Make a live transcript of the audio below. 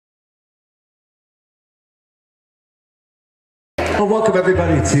Well, welcome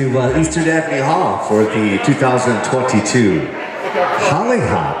everybody to Eastern Avenue Hall for the 2022 Holly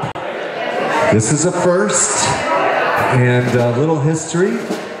Hop. This is a first and a little history.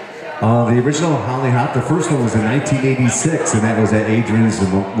 The original Holly Hop, the first one was in 1986, and that was at Adrian's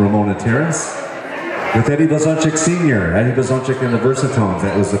in Ramona Terrace with Eddie Blazonczyk Sr., Eddie Blazonczyk and the Versatones.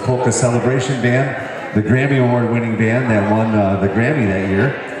 That was the Polka Celebration Band, the Grammy Award winning band that won the Grammy that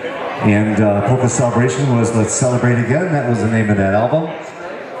year. And Polka Celebration was Let's Celebrate Again. That was the name of that album.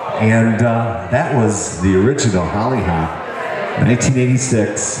 And that was the original Holly Hop,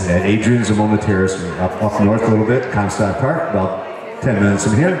 1986 at Adrian's Ramona Terrace, up north a little bit, Comstock Park, about 10 minutes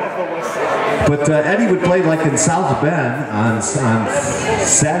from here. But Eddie would play like in South Bend on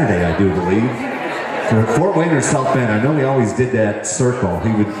Saturday, I do believe. For Fort Wayne or South Bend, I know he always did that circle.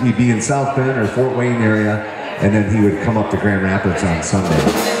 He'd be in South Bend or Fort Wayne area, and then he would come up to Grand Rapids on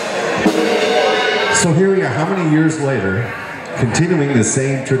Sunday. So here we are, how many years later, continuing the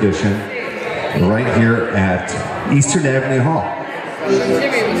same tradition right here at Eastern Avenue Hall.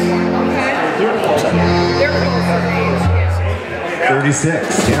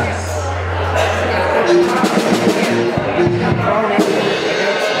 36, yes.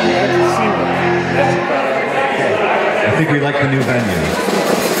 I think we like the new venue.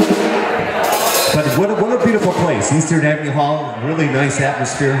 But what a beautiful place. Eastern Avenue Hall, really nice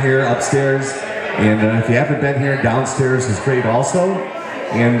atmosphere here upstairs. And if you haven't been here, downstairs is great also.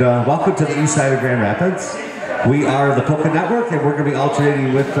 And welcome to the east side of Grand Rapids. We are the Polka Network, and we're going to be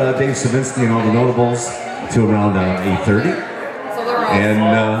alternating with Dave Savinsky and all the notables till around 8:30. And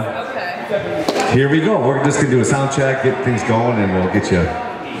here we go. We're just going to do a sound check, get things going, and we'll get you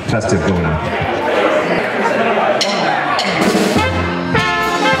festive going on.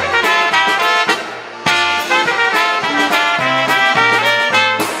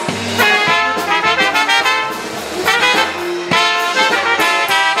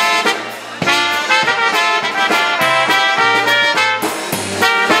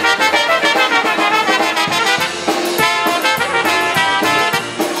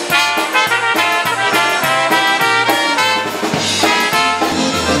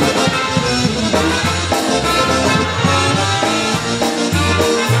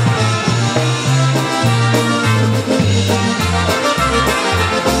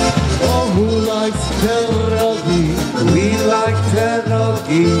 We like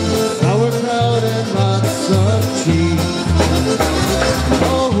pierogi, sauerkraut and lots of cheese.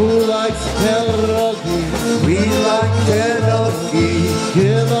 Oh, who likes pierogi? We like pierogi.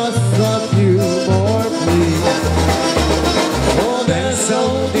 Give us a few more, please. Oh, they're so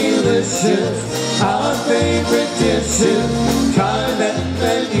delicious, our favorite dishes. Try them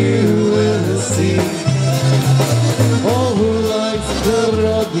and you will see. Oh, who likes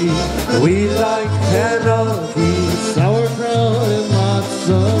pierogi? We like pierogi, sauerkraut and lots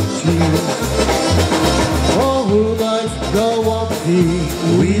of cheese. Oh, who likes gałązki?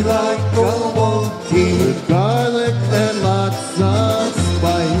 We like gałązki, with garlic and lots of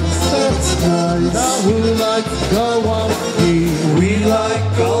spice. That's nice. Now who likes gałązki? We like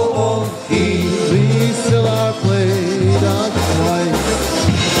gałązki. Please fill our plate up twice.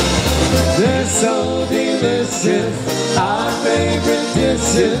 They're so delicious, our favorite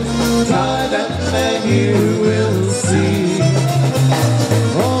dishes. Try them and you will see.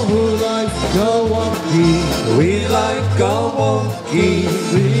 Oh, who likes gałązki? We like gałązki.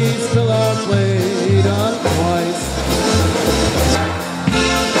 Please fill our plate up twice.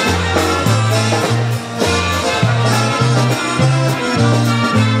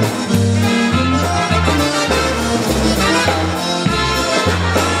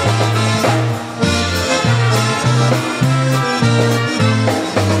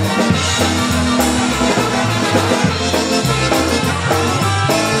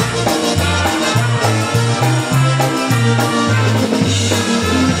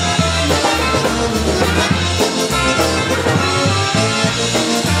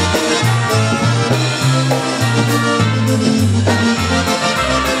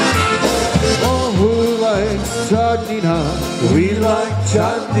 We like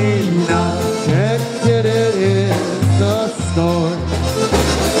Janina, can't get it in the store.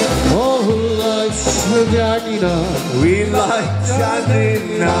 Oh, who likes Janina? We like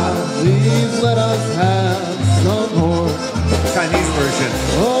Janina. Please let us have some more. Chinese version.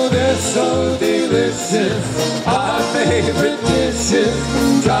 Oh, they're so delicious, our favorite dishes.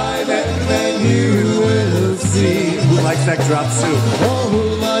 Try them and you will see. Who likes that drop soup? Oh, who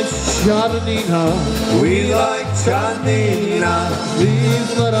likes Janina? We like Janina.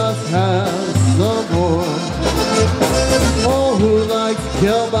 Please let us have some more. Oh, who likes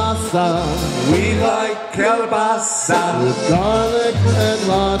kielbasa. We like kielbasa. With garlic and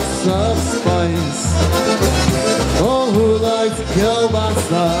lots of spice. Oh, who likes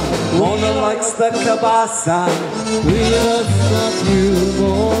kielbasa? Mona likes the kielbasa. We just a few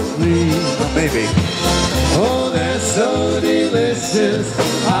more, please. Maybe. Oh, they're so delicious,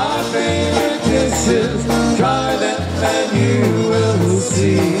 our favorite dishes. Try them and you will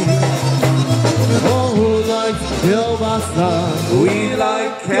see. Oh, who likes kielbasa? We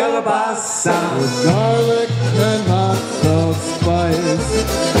like kielbasa. With garlic and lots of spice.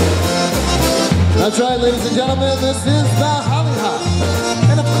 That's right, ladies and gentlemen, this is the Holly Hop.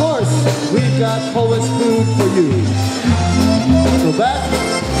 And of course, we've got Polish food for you. So back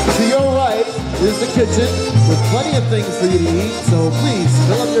to your right is the kitchen with plenty of things for you to eat. So please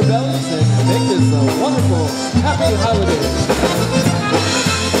fill up your bellies and make this a wonderful, happy holiday.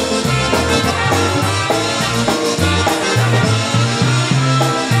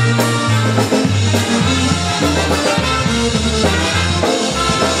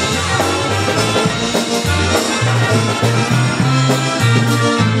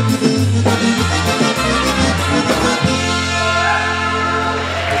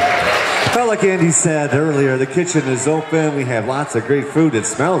 Well, like Andy said earlier, the kitchen is open. We have lots of great food. It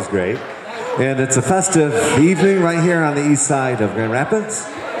smells great. And it's a festive evening right here on the east side of Grand Rapids.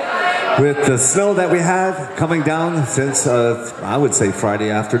 With the snow that we had coming down since, I would say, Friday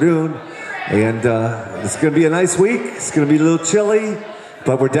afternoon. And it's going to be a nice week. It's going to be a little chilly.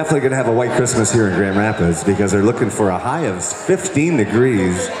 But we're definitely going to have a white Christmas here in Grand Rapids because they're looking for a high of 15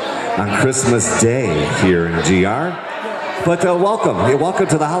 degrees on Christmas Day here in GR. But welcome. Hey, welcome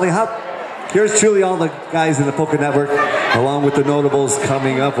to the Holly Hop. Here's truly all the guys in the Polka Network, along with the notables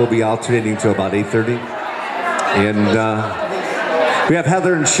coming up. We'll be alternating till about 8:30. And we have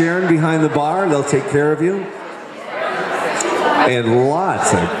Heather and Sharon behind the bar. They'll take care of you. And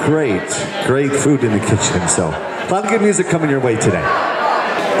lots of great food in the kitchen. So a lot of good music coming your way today.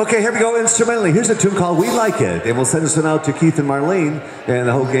 Okay, here we go instrumentally. Here's a tune called We Like It. And we'll send this one out to Keith and Marlene and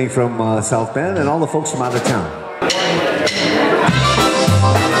the whole gang from South Bend and all the folks from out of town.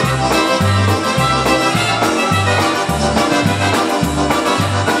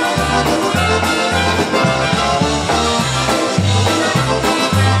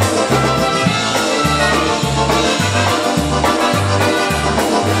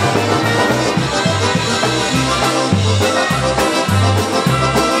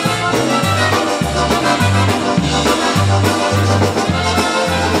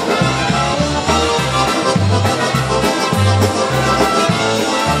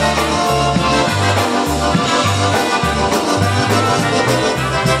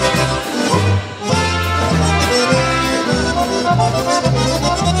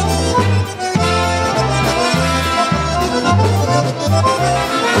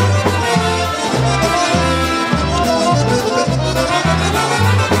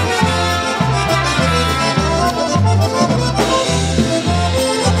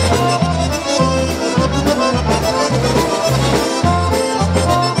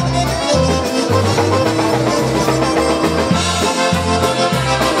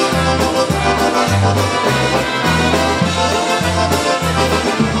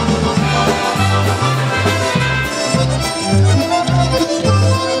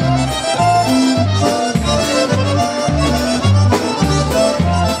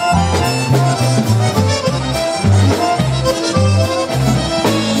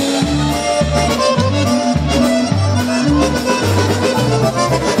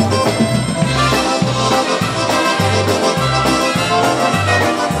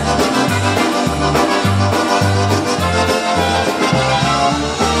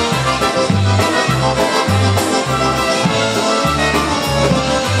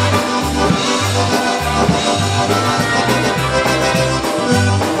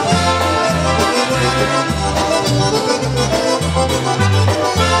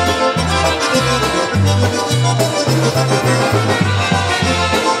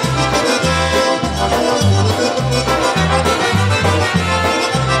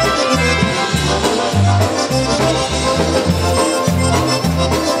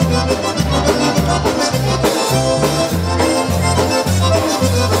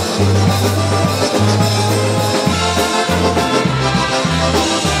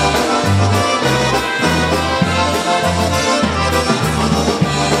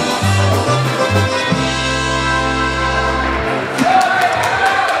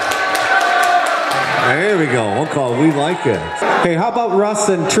 There we go. One call. We like it. Hey, how about Russ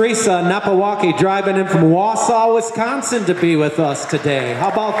and Teresa Napawaki driving in from Wausau, Wisconsin to be with us today? How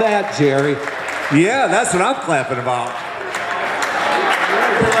about that, Jerry? Yeah, that's what I'm clapping about.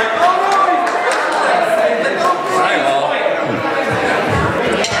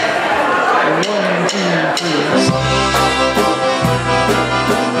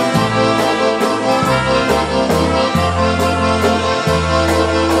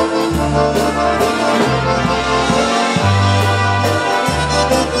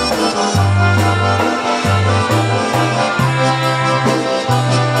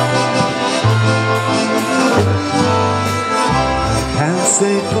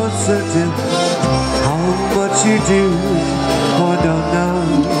 say for certain how much you do or don't know.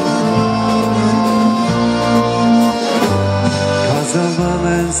 'Cause a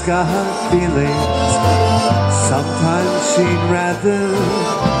woman's got feelings sometimes she'd rather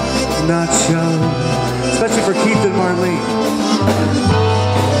not show. Especially for Keith and Marlene.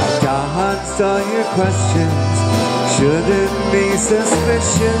 I dodged all your questions, shouldn't be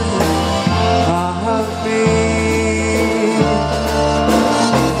suspicion of me.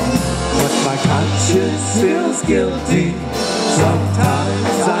 But my conscience feels guilty,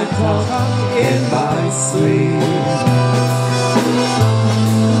 sometimes I talk in my sleep.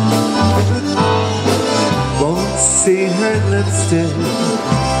 Won't see her lipstick,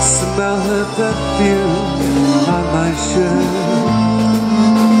 smell her perfume on my shirt.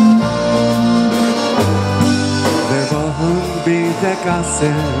 There won't be that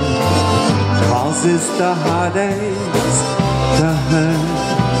gossip, causes the heartaches to hurt.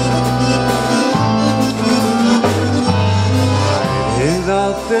 I hid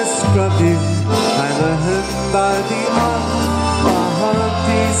off this scrubbing I learned by the art of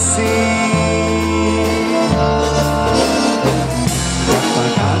deceit. But my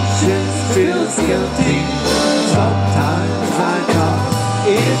conscience feels guilty, sometimes I talk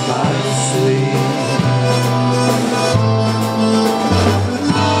in my sleep.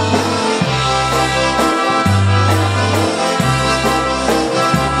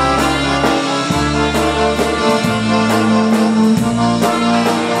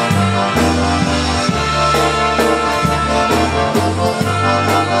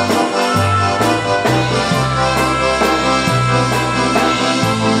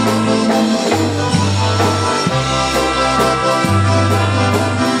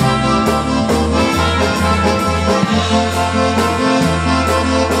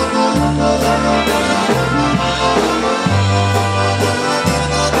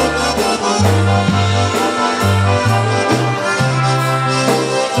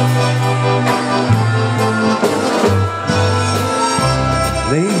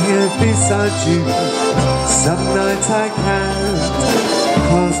 Beside you, some nights I can't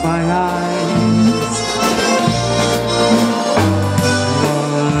close my eyes.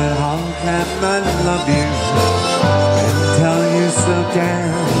 Lord, how can I love you and tell you so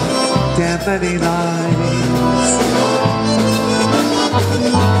damn many lies?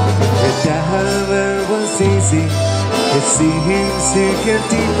 It never was easy, it seems to get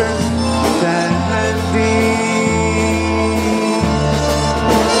deeper than deep.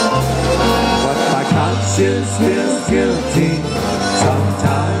 Conscience feels guilty,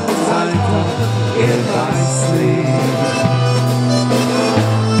 sometimes I talk in my sleep.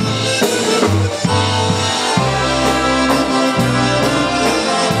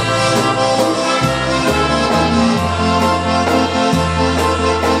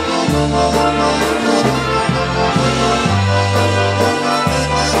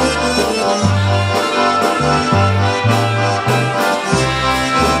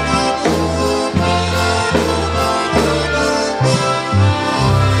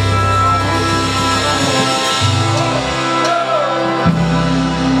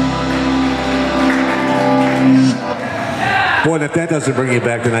 Boy, and if that doesn't bring you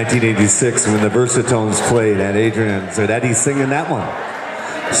back to 1986 when the Versatones played at Adrian, so Eddie's singing that one.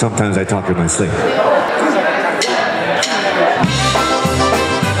 Sometimes I talk in my sleep.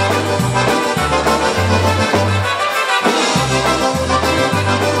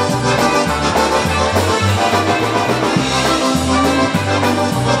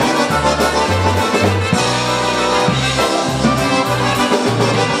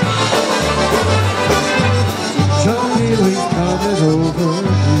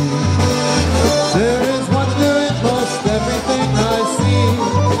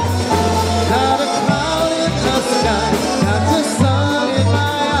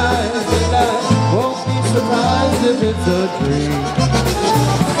 It's a dream.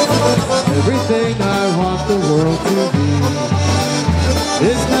 Everything I want the world to be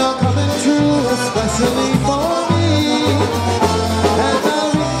is now coming true, especially for me. And the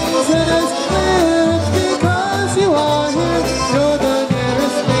reason is clear, it's because you are here. You're the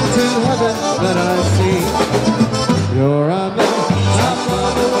nearest thing to heaven that I see. You're on the top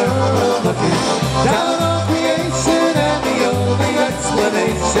of the world, looking down on creation, and the only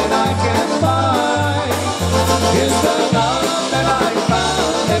explanation I can find is the love that I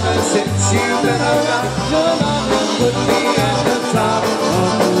found ever since you've been around. Your love has put me at the top of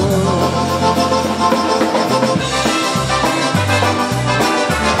the world.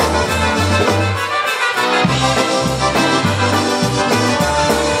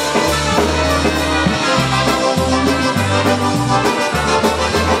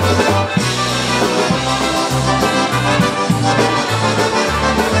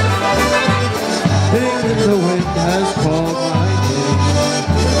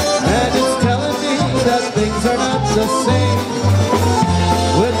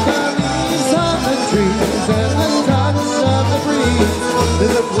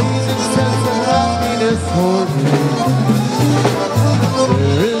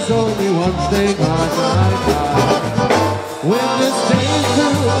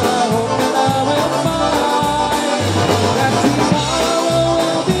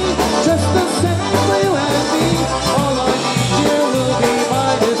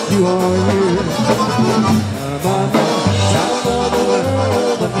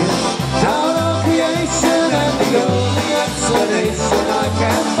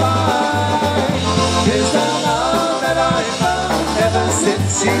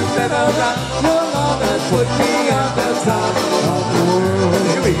 spin around your love and put me on the top of the world.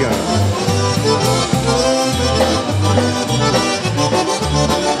 Here we go.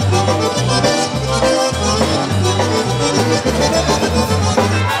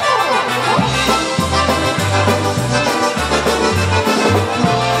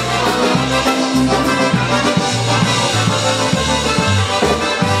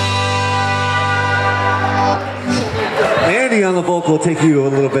 Andy on the vocal will take you a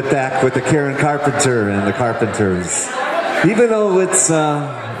little bit back with the Karen Carpenter and the Carpenters. Even though it's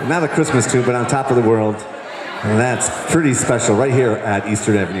not a Christmas tune, but on top of the world. And that's pretty special right here at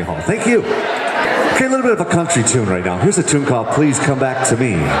Eastern Avenue Hall. Thank you. Okay, a little bit of a country tune right now. Here's a tune called Please Come Back to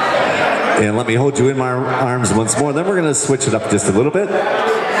Me. And let me hold you in my arms once more. Then we're going to switch it up just a little bit.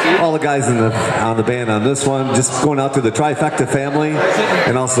 All the guys on the band on this one, just going out to the Trifecta family,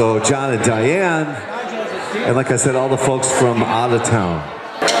 and also John and Diane. And like I said, all the folks from out of town.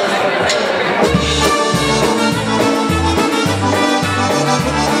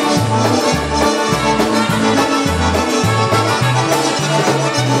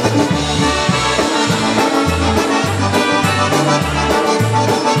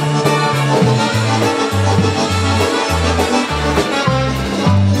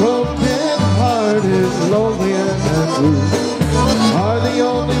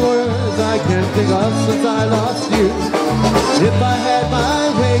 Since I lost you, if I had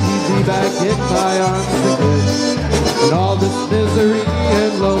my way, you'd be back in my arms again, and all this misery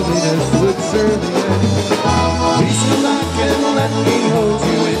and loneliness would surely end. Please come back and let me hold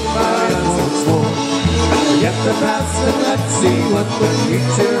you in my arms once more. Forget the past and let's see what the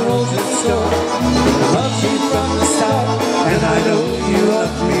future holds in store. I loved you from the start, and I know you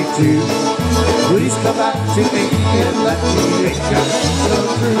love me too. Please come back to me and let me make your dreams come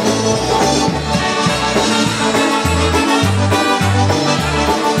true.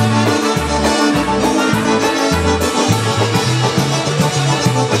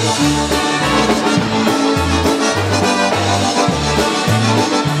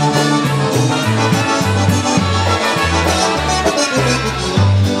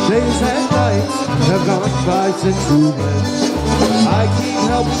 Days and nights have gone by since you went. I keep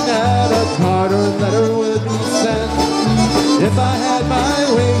hoping that a card or letter would be sent. If I had my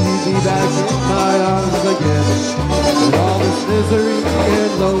way, you'd be back in my arms again, and all this misery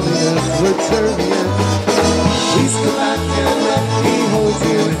and loneliness would surely end. Please come back and let me hold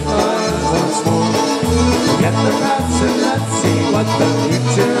you in my arms once more. Forget the past and let's see what the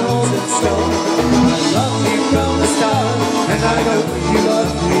future holds in store. I love you from the start, and I know you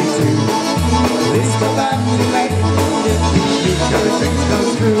love me too. Please come back to me if you make your dreams come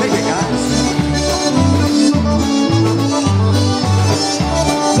true. Thank you, guys.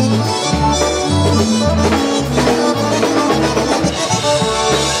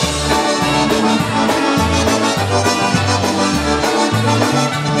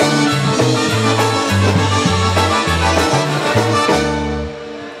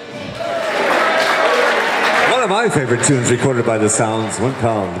 One of my favorite tunes recorded by the Sounds, one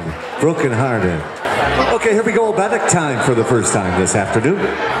called Broken Hearted. Okay, here we go, Vedic time for the first time this afternoon.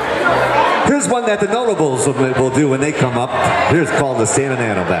 Here's one that the notables will do when they come up. Here's called the Santa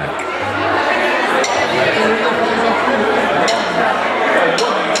Nano Back.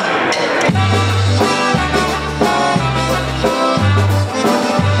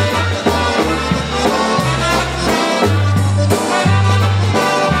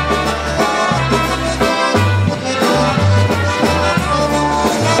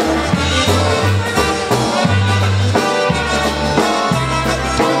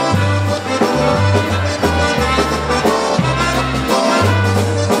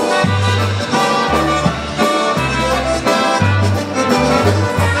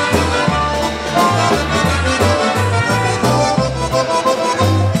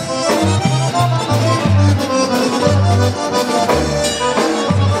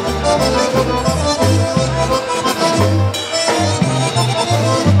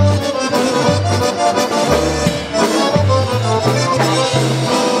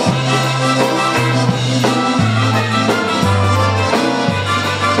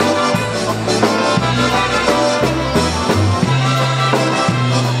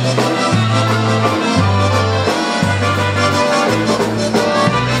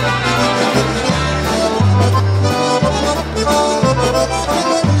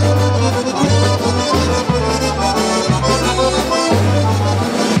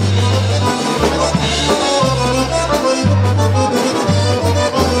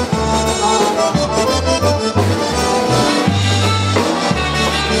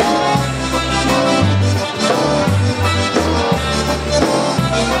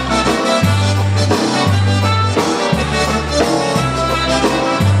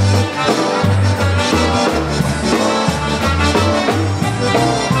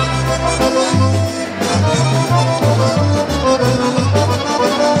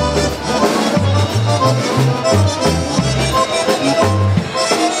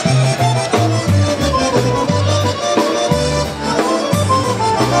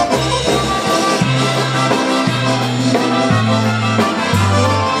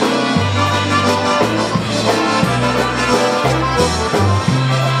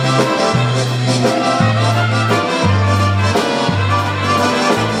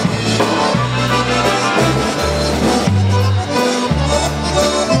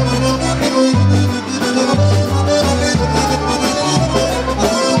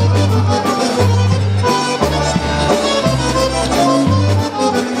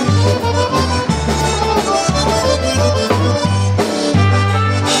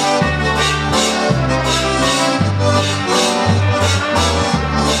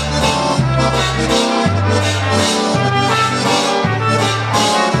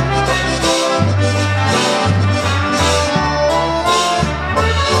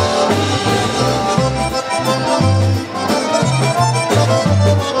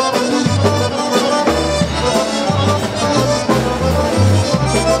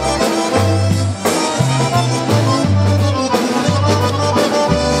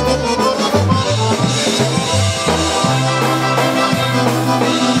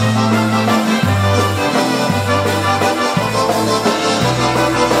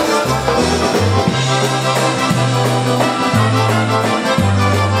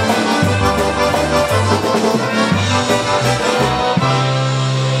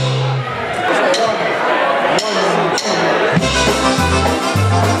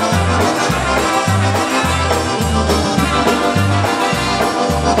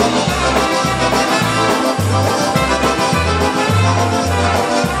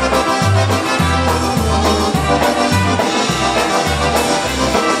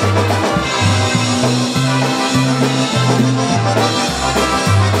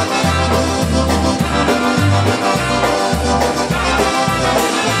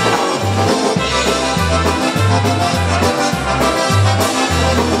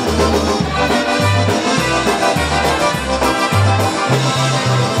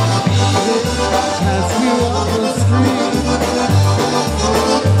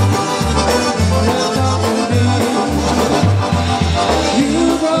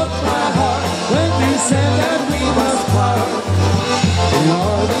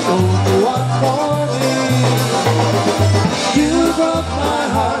 of my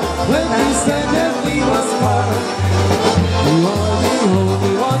heart. When we said that we must part, you are the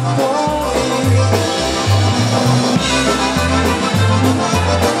only one for me.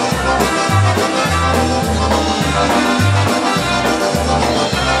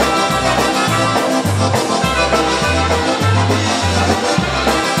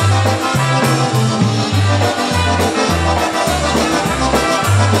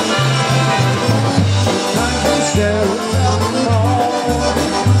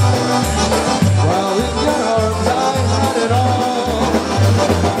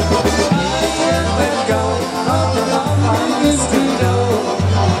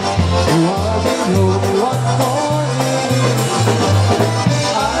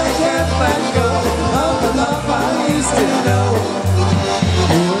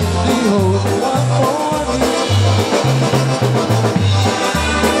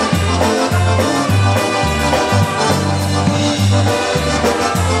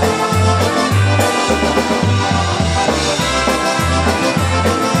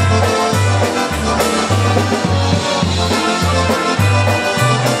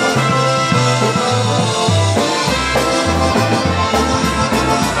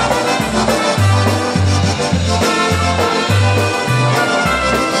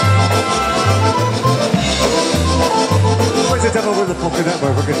 Over the Polka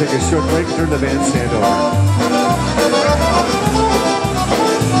Network. We're going to take a short break, turn the bandstand over.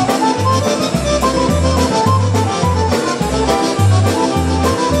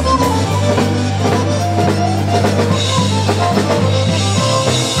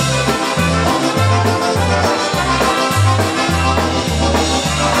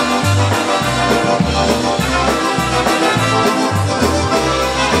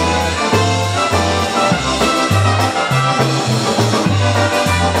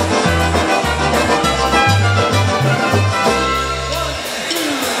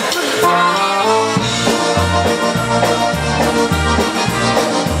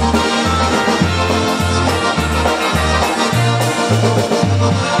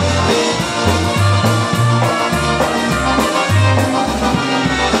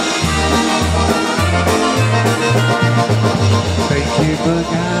 Thank you for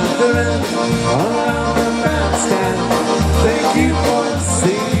gathering around the bandstand. Thank you for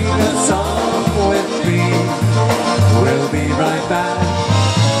singing a song with me. We'll be right back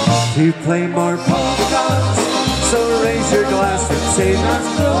to play more polkas. So raise your glass and say "Nas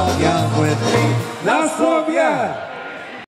zdrowia" with me. Na zdrowie!